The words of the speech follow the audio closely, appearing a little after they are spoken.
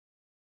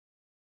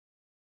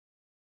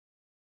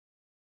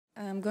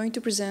I'm going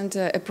to present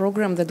a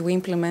program that we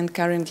implement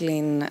currently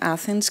in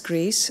Athens,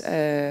 Greece,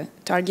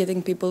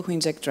 targeting people who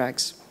inject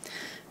drugs.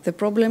 The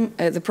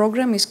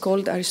program is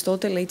called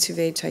ARISTOTLE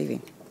HCV HIV.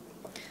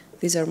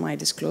 These are my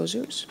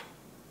disclosures.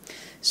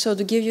 So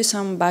to give you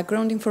some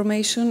background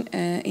information,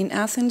 in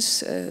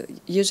Athens,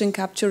 using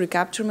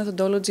capture-recapture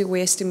methodology,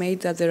 we estimate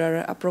that there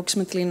are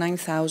approximately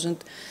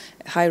 9,000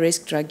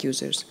 high-risk drug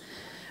users.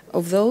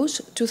 Of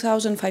those,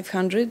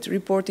 2,500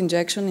 report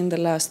injection in the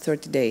last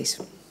 30 days.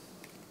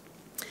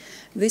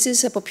 This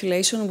is a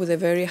population with a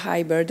very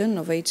high burden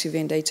of HCV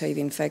and HIV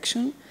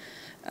infection.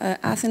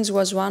 Athens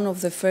was one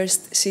of the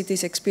first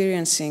cities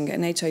experiencing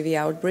an HIV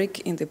outbreak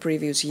in the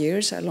previous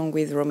years, along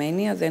with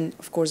Romania. Then,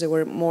 of course, there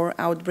were more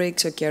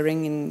outbreaks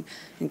occurring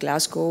in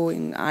Glasgow,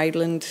 in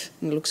Ireland,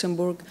 in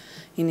Luxembourg,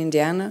 in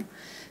Indiana.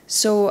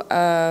 So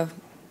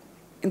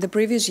in the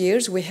previous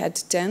years, we had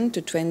 10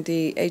 to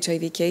 20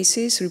 HIV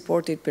cases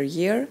reported per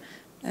year.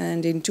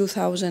 And in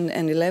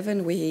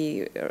 2011,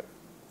 we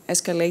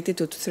escalated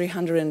to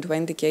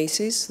 320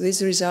 cases.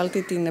 This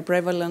resulted in a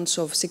prevalence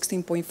of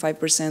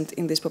 16.5%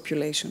 in this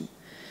population.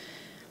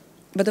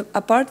 But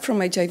apart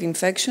from HIV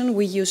infection,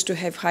 we used to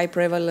have high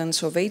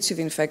prevalence of HCV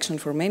infection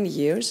for many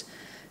years.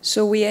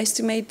 So we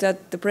estimate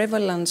that the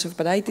prevalence of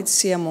hepatitis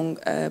C among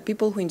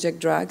people who inject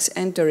drugs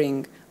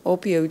entering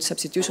opioid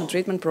substitution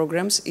treatment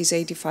programs is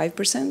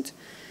 85%.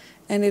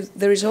 And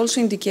there is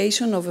also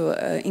indication of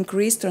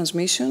increased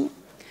transmission.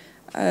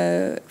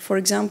 For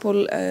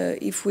example,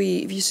 if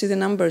you see the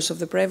numbers of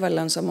the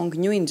prevalence among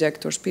new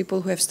injectors,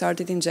 people who have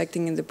started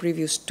injecting in the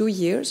previous 2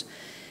 years,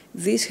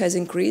 this has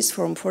increased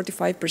from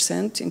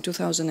 45% in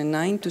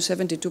 2009 to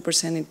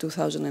 72% in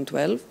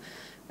 2012,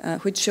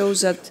 which shows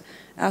that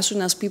as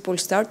soon as people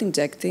start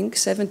injecting,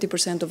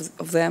 70%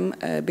 of them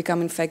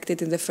become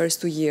infected in the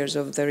first 2 years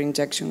of their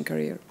injection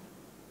career.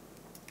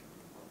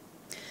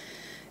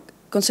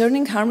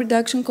 Concerning harm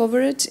reduction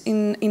coverage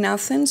in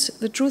Athens,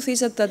 the truth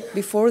is that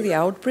before the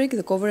outbreak,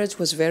 the coverage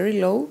was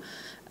very low.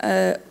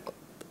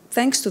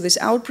 Thanks to this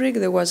outbreak,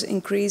 there was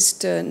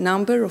increased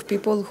number of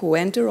people who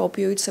enter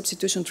opioid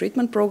substitution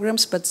treatment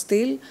programs, but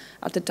still,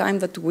 at the time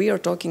that we are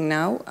talking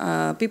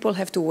now, people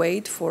have to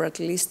wait for at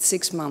least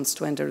 6 months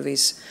to enter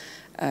these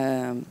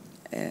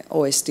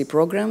OST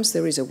programs.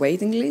 There is a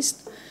waiting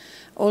list.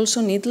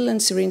 Also, needle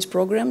and syringe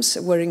programs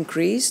were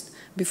increased.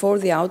 Before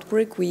the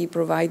outbreak, we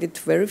provided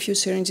very few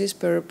syringes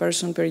per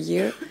person per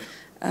year.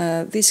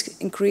 This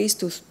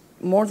increased to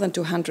more than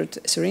 200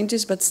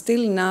 syringes, but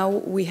still now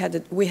we have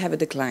a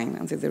decline,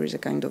 and there is a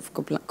kind of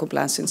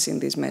complacency in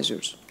these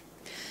measures.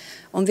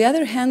 On the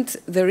other hand,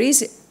 there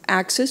is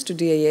access to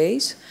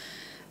DAAs.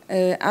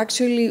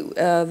 Actually,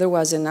 there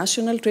was a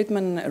national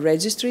treatment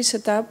registry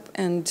set up,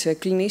 and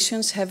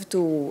clinicians have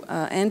to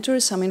enter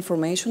some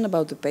information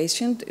about the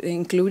patient,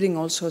 including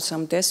also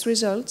some test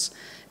results.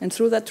 And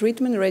through that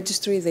treatment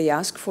registry, they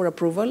ask for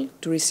approval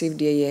to receive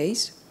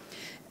DAAs.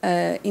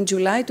 In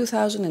July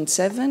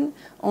 2007,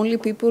 only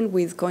people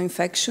with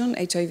co-infection,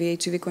 HIV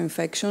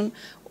co-infection,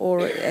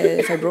 or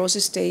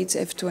fibrosis stage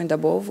F2 and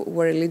above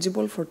were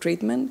eligible for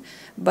treatment.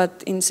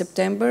 But in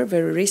September,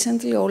 very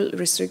recently, all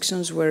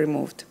restrictions were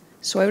removed.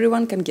 So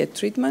everyone can get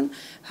treatment.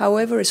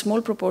 However, a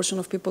small proportion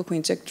of people who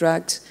inject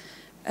drugs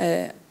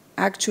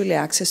actually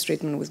access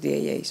treatment with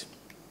DAAs.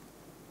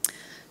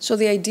 So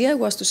the idea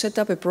was to set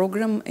up a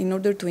program in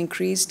order to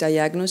increase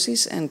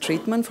diagnosis and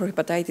treatment for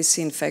hepatitis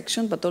C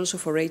infection, but also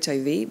for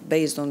HIV,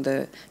 based on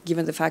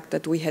given the fact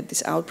that we had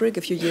this outbreak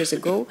a few years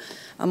ago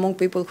among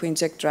people who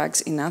inject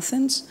drugs in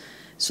Athens.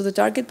 So the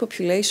target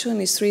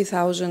population is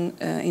 3,000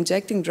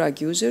 injecting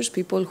drug users,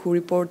 people who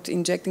report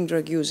injecting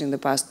drug use in the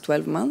past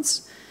 12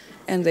 months,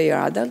 and they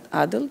are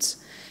adults.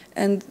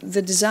 And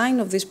the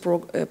design of this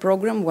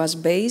program was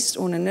based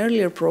on an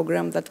earlier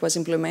program that was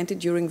implemented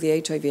during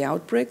the HIV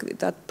outbreak.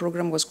 That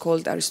program was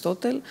called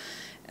ARISTOTLE,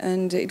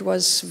 and it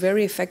was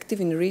very effective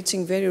in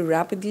reaching very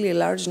rapidly a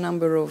large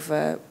number of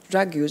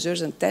drug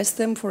users and test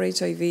them for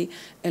HIV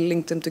and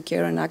link them to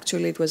care. And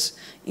actually, it was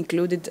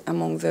included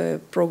among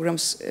the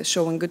programs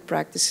showing good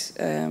practice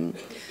to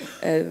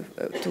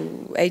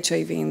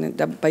HIV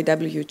by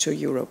WHO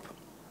Europe.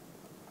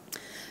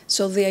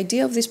 So the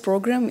idea of this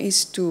program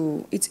is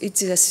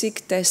it's a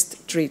seek,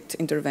 test, treat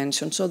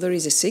intervention. So there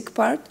is a seek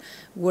part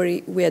where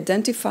we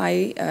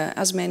identify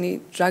as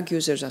many drug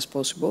users as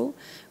possible.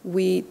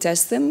 We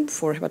test them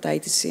for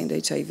hepatitis C and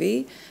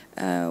HIV.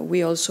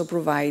 We also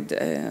provide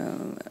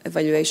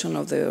evaluation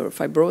of their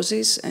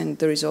fibrosis, and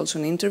there is also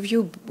an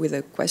interview with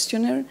a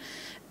questionnaire.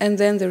 And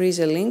then there is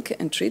a link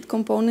and treat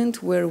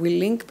component where we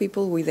link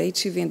people with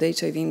HCV and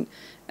HIV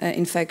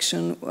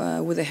infection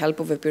with the help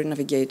of a peer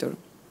navigator.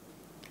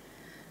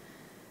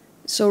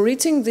 So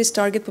reaching this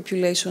target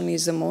population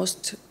is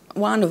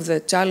one of the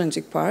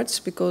challenging parts,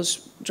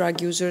 because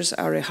drug users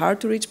are a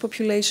hard-to-reach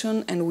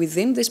population, and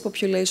within this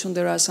population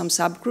there are some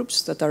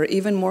subgroups that are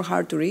even more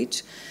hard to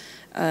reach.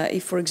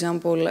 If, for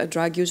example, a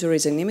drug user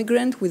is an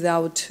immigrant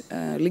without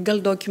legal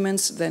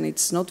documents, then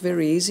it's not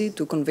very easy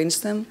to convince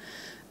them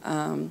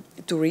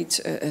to reach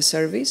a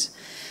service.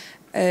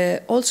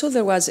 Also,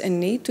 there was a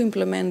need to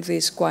implement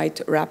this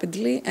quite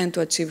rapidly and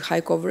to achieve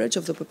high coverage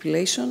of the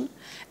population.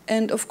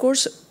 And of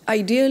course,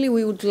 ideally,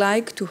 we would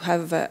like to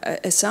have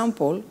a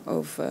sample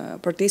of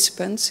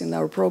participants in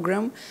our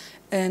program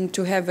and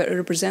to have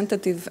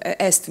representative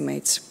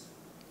estimates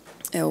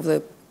of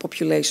the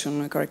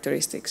population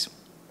characteristics.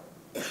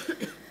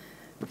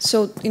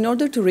 So in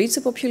order to reach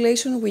the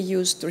population, we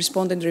used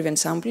respondent-driven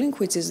sampling,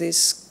 which is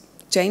this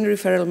chain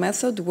referral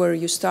method where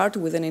you start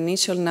with an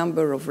initial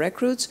number of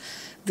recruits.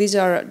 These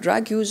are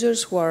drug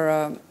users who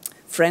are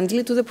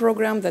friendly to the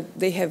program, that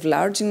they have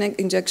large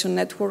injection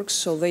networks,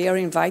 so they are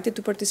invited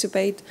to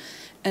participate.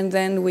 And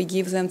then we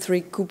give them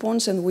 3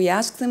 coupons, and we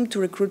ask them to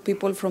recruit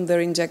people from their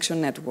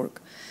injection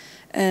network.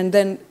 And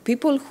then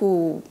people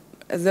who,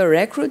 the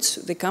recruits,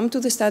 they come to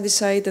the study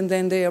site, and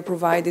then they are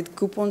provided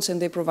coupons,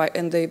 and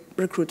they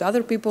recruit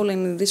other people.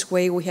 And in this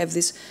way, we have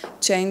this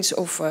change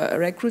of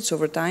recruits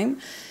over time.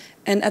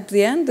 And at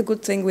the end, the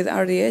good thing with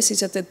RDS is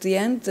that at the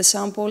end, the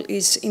sample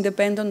is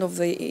independent of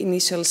the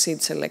initial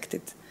seed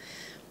selected.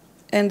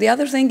 And the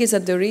other thing is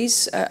that there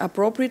is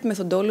appropriate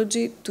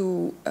methodology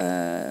to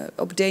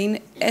obtain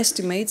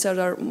estimates that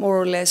are more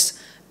or less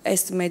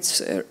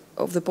estimates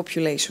of the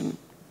population.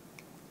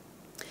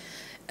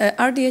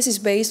 RDS is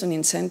based on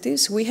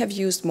incentives. We have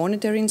used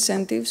monetary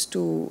incentives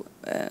to,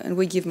 and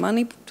we give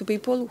money to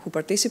people who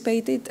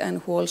participated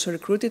and who also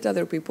recruited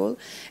other people.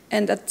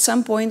 And at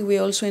some point, we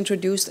also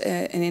introduced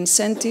an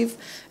incentive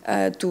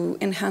to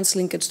enhance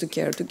linkage to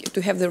care,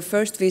 to have their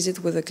first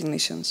visit with the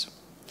clinicians.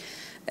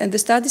 And the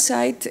study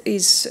site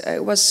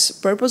was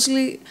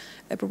purposely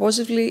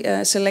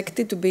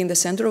selected to be in the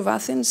center of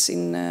Athens,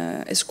 in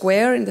a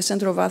square in the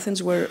center of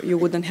Athens where you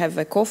wouldn't have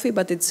a coffee,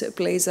 but it's a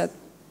place that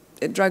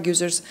drug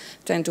users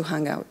tend to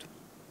hang out.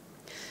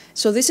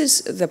 So this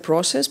is the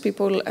process.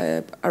 People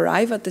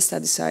arrive at the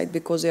study site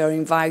because they are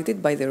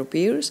invited by their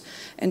peers.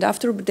 And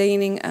after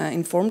obtaining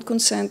informed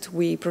consent,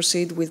 we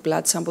proceed with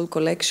blood sample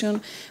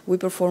collection. We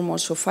perform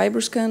also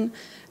FibroScan,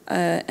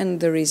 and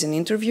there is an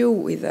interview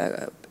with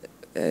a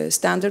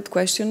standard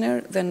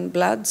questionnaire. Then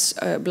bloods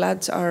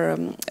are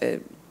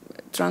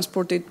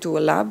transported to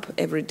a lab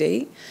every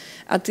day.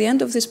 At the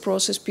end of this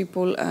process,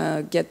 people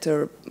get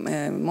their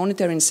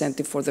monetary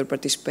incentive for their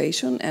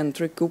participation and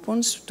 3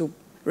 coupons to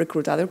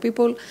recruit other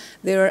people.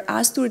 They are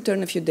asked to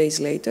return a few days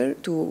later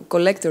to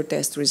collect their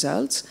test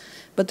results,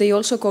 but they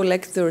also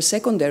collect their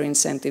secondary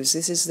incentives.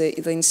 This is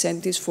the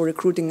incentives for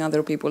recruiting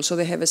other people, so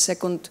they have a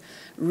second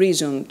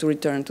reason to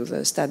return to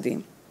the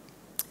study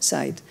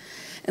site.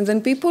 And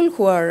then people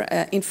who are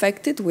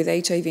infected with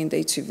HIV and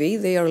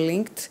HCV, they are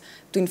linked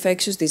to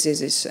infectious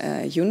diseases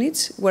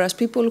units, whereas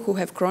people who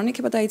have chronic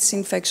hepatitis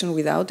infection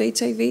without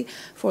HIV,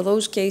 for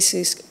those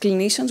cases,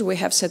 clinicians, we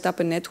have set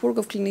up a network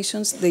of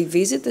clinicians. They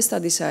visit the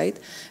study site,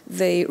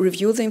 they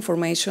review the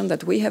information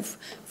that we have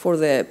for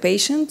the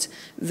patient,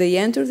 they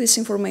enter this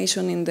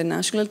information in the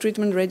National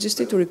Treatment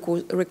Registry to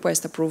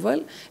request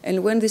approval,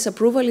 and when this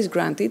approval is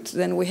granted,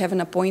 then we have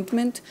an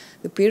appointment.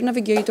 The peer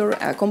navigator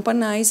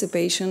accompanies the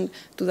patient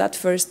to that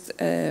first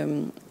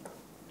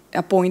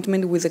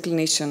appointment with the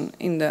clinician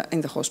in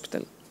the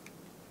hospital.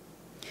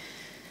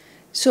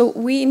 So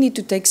we need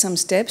to take some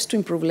steps to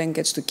improve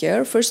linkage to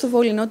care. First of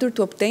all, in order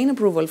to obtain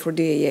approval for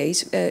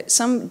DAAs,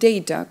 some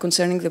data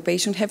concerning the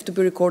patient have to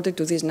be recorded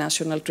to this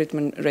National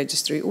Treatment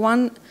Registry.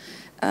 One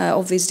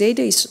of these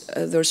data is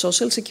their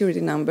social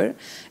security number,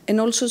 and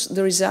also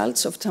the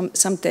results of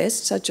some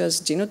tests, such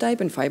as genotype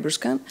and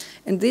FibroScan.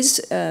 And these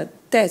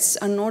tests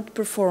are not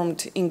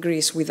performed in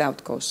Greece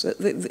without cost.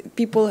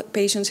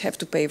 Patients have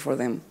to pay for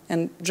them,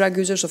 and drug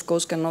users, of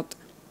course, cannot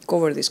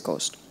cover this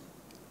cost.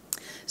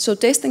 So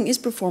testing is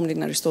performed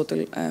in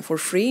Aristotle for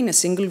free in a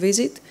single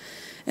visit,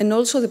 and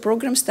also the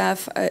program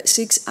staff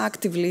seeks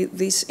actively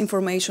this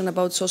information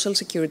about social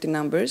security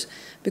numbers,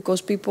 because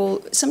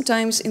people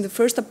sometimes in the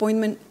first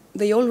appointment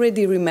they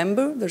already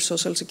remember their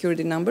social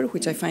security number,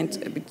 which I find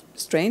a bit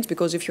strange,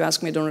 because if you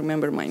ask me, I don't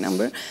remember my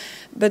number.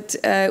 But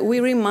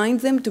we remind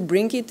them to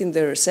bring it in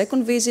their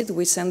second visit.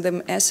 We send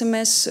them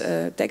SMS,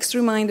 text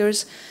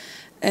reminders,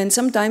 and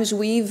sometimes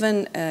we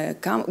even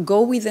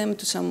go with them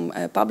to some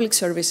public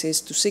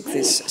services to seek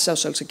this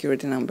social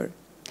security number.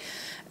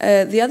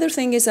 The other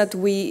thing is that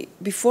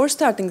before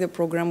starting the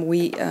program,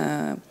 we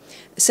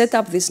set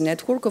up this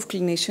network of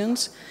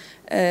clinicians,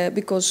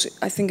 because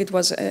I think it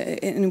was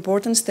an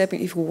important step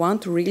if we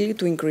want really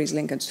to increase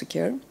linkage to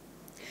care.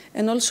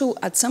 And also,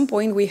 at some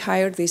point, we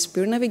hired this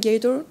peer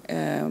navigator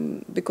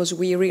because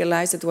we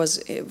realized it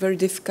was very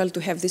difficult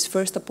to have this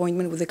first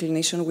appointment with a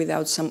clinician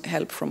without some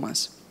help from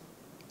us.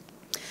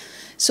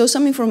 So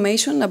some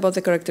information about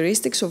the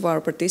characteristics of our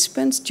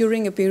participants.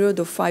 During a period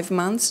of 5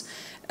 months,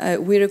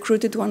 we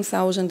recruited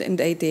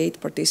 1,088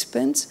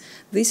 participants.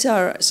 These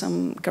are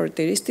some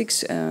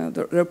characteristics,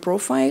 their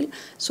profile.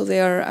 So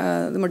they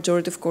are, the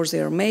majority, of course,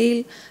 they are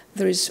male.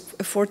 There is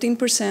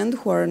 14%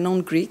 who are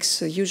non-Greeks.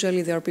 So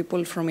usually they are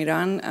people from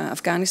Iran,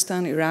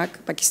 Afghanistan,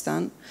 Iraq,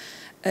 Pakistan.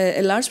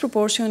 A large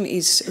proportion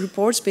is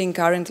reports being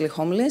currently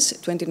homeless,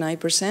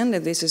 29%,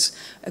 and this is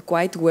a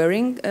quite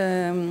worrying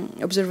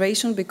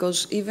observation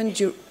because even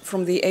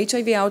from the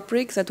HIV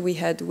outbreak that we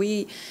had,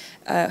 we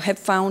have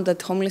found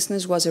that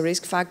homelessness was a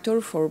risk factor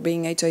for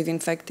being HIV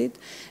infected,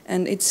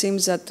 and it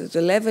seems that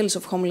the levels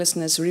of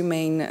homelessness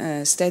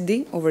remain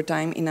steady over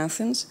time in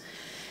Athens.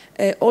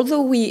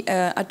 Although we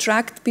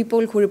attract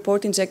people who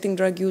report injecting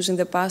drug use in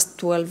the past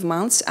 12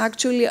 months,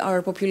 actually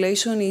our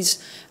population is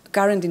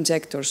current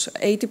injectors.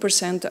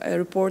 80%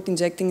 report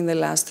injecting in the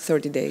last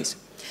 30 days.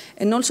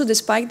 And also,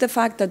 despite the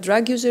fact that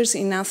drug users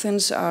in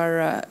Athens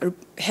are,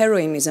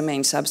 heroin is a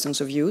main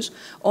substance of use,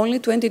 only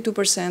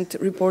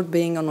 22% report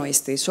being on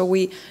OST. So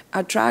we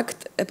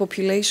attract a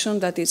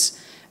population that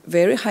is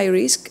very high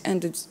risk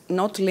and it's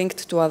not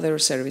linked to other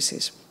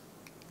services.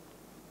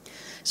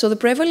 So the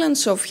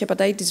prevalence of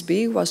hepatitis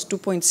B was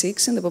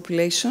 2.6 in the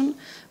population.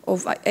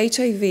 Of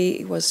HIV,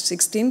 it was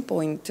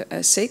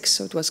 16.6,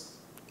 so it was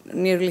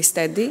nearly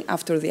steady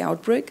after the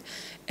outbreak,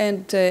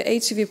 and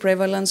HCV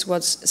prevalence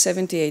was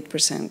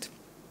 78%.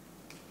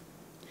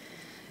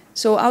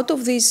 So out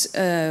of these,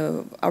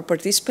 our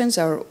participants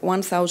are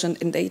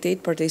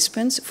 1,088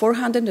 participants,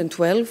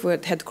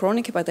 412 had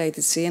chronic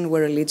hepatitis C and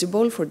were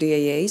eligible for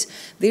DAAs.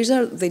 These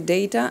are the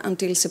data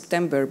until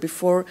September,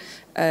 before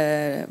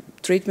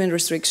treatment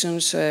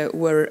restrictions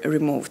were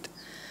removed.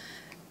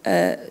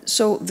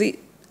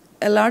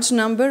 A large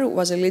number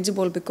was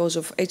eligible because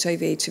of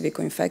HIV-HCV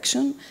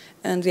co-infection,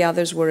 and the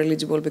others were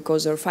eligible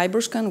because their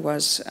FibroScan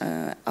was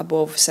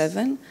above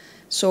 7.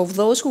 So of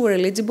those who were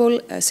eligible,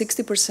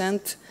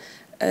 60%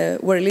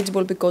 were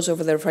eligible because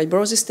of their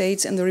fibrosis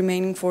states, and the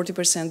remaining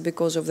 40%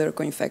 because of their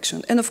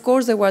co-infection. And of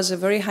course, there was a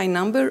very high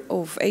number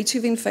of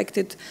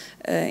HIV-infected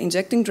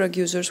injecting drug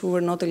users who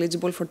were not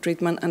eligible for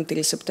treatment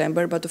until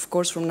September, but of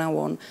course, from now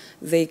on,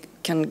 they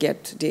can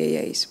get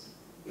DAAs.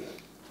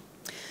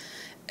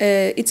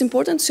 It's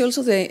important to see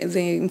also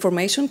the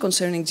information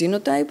concerning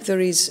genotype. There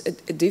is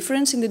a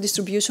difference in the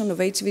distribution of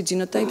HCV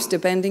genotypes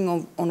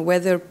depending on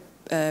whether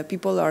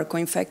people are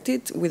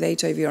co-infected with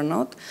HIV or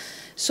not.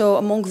 So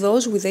among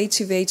those with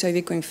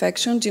HCV-HIV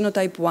co-infection,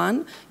 genotype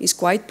 1 is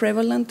quite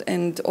prevalent,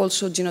 and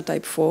also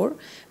genotype 4,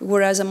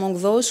 whereas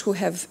among those who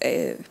have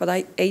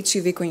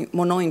HCV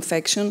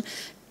mono-infection,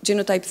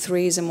 genotype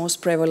 3 is the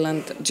most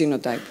prevalent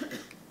genotype.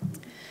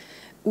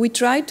 We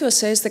tried to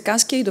assess the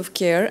cascade of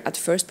care at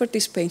first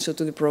participation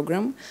to the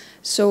program.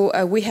 So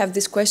we have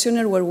this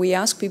questionnaire where we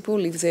ask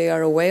people if they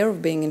are aware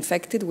of being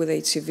infected with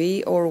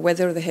HCV or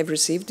whether they have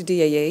received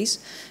DAAs.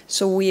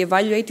 So we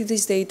evaluated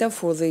this data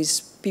for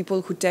these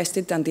people who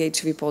tested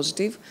anti-HCV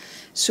positive.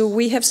 So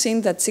we have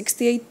seen that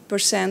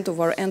 68% of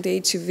our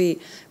anti-HCV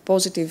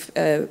positive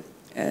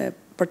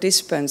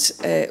participants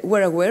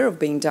were aware of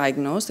being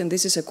diagnosed, and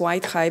this is a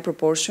quite high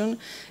proportion.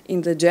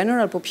 In the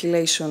general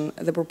population,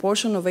 the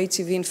proportion of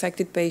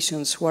HCV-infected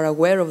patients who are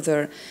aware of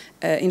their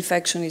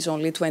infection is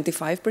only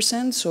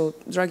 25%, so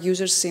drug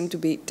users seem to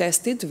be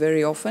tested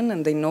very often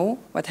and they know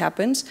what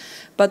happens.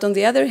 But on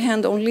the other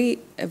hand, only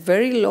a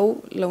very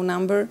low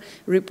number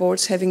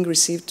reports having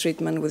received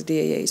treatment with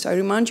DAAs. I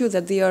remind you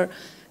that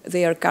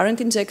they are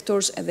current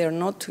injectors and they are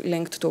not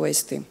linked to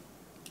OST.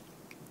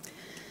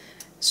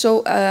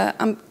 So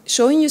I'm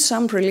showing you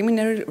some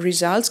preliminary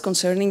results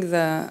concerning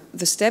the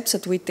steps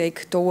that we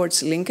take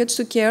towards linkage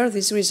to care.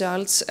 These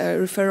results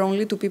refer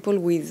only to people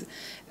with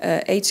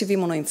HCV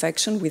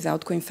monoinfection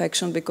without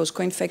co-infection, because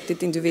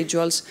co-infected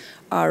individuals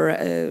are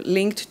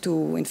linked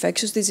to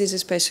infectious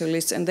diseases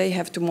specialists, and they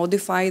have to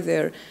modify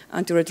their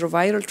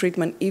antiretroviral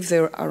treatment if they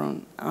are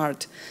on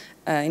ART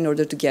in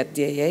order to get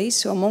DAA.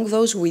 So among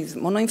those with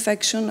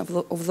monoinfection,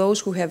 of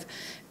those who have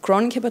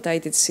chronic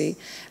hepatitis C,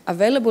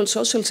 available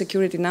social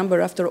security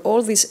number after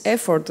all this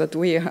effort that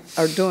we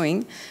are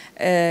doing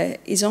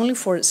is only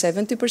for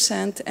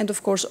 70%, and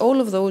of course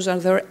all of those are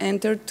there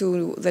entered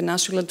to the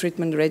National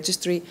Treatment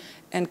Registry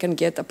and can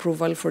get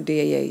approval for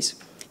DAAs.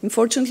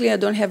 Unfortunately, I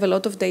don't have a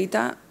lot of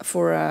data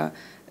for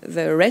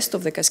the rest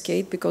of the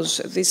cascade, because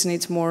this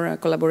needs more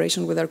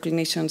collaboration with our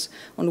clinicians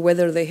on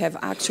whether they have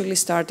actually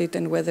started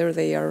and whether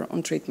they are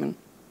on treatment.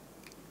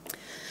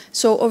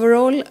 So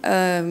overall,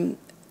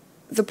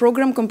 the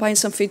program combines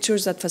some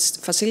features that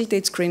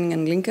facilitate screening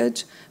and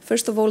linkage.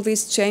 First of all,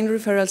 this chain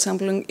referral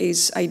sampling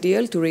is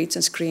ideal to reach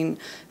and screen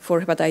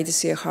for hepatitis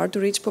C, a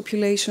hard-to-reach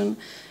population.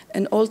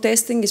 And all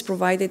testing is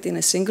provided in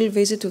a single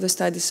visit to the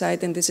study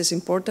site, and this is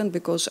important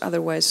because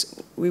otherwise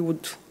we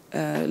would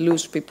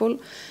lose people.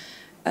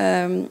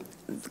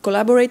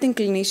 Collaborating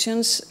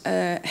clinicians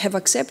have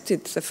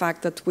accepted the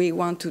fact that we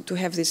want to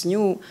have this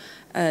new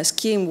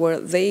scheme where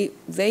they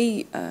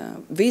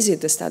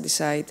visit the study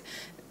site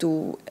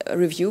to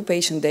review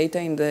patient data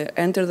and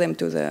enter them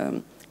to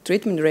the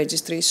treatment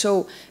registry.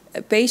 So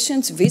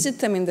patients visit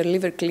them in their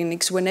liver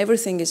clinics when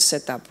everything is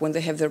set up, when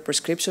they have their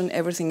prescription,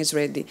 everything is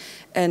ready.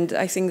 And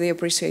I think they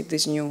appreciate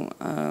this new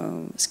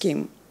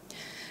scheme.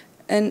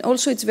 And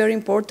also it's very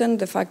important,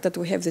 the fact that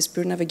we have this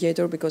peer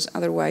navigator, because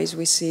otherwise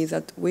we see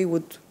that we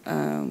would,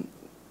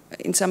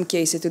 in some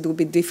cases, it would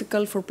be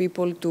difficult for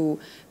people to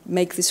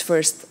make this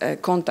first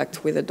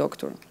contact with a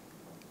doctor.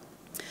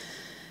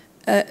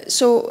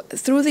 So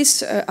through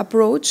this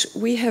approach,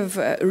 we have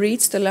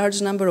reached a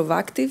large number of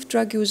active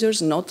drug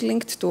users not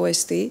linked to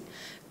OST.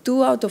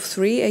 2 out of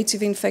 3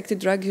 HCV-infected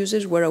drug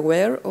users were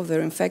aware of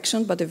their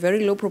infection, but a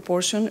very low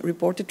proportion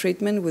reported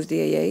treatment with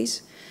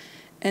DAAs.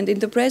 And in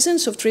the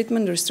presence of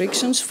treatment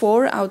restrictions,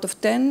 4 out of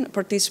 10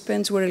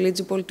 participants were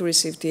eligible to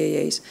receive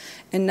DAAs.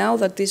 And now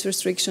that these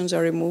restrictions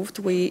are removed,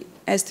 we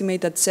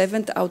estimate that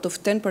 7 out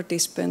of 10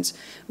 participants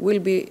will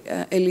be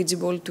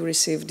eligible to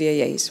receive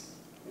DAAs.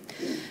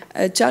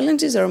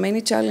 Challenges, there are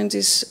many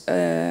challenges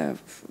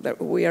that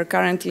we are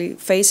currently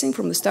facing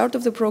from the start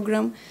of the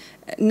program.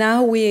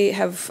 Now we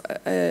have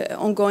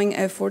ongoing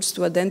efforts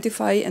to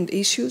identify and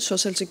issue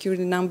social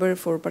security number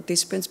for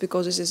participants,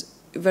 because this is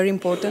very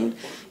important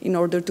in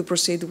order to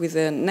proceed with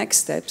the next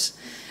steps.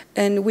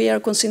 And we are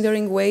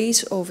considering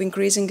ways of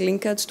increasing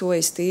linkage to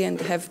OST and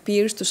have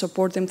peers to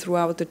support them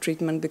throughout the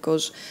treatment,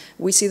 because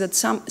we see that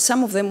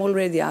some of them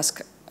already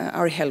ask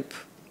our help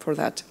for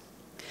that.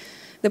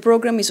 The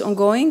program is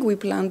ongoing. We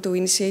plan to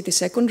initiate a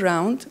second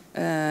round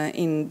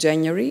in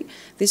January.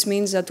 This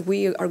means that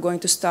we are going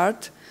to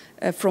start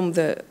from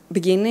the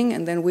beginning,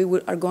 and then we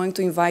are going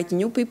to invite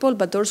new people,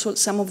 but also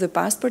some of the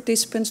past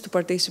participants to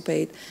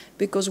participate,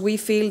 because we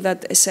feel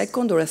that a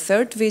second or a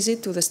third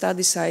visit to the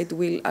study site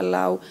will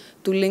allow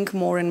to link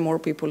more and more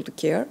people to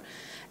care.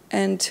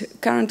 And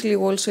currently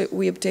also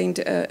we obtained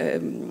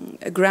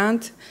a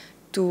grant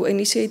to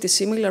initiate a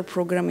similar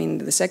program in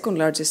the second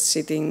largest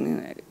city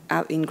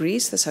in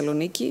Greece,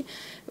 Thessaloniki,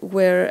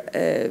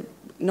 where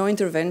no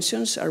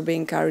interventions are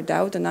being carried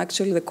out, and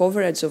actually the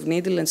coverage of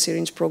needle and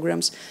syringe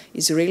programs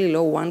is really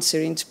low, 1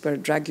 syringe per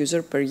drug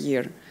user per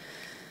year.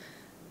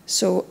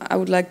 So I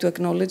would like to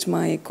acknowledge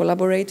my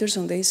collaborators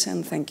on this,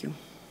 and thank you.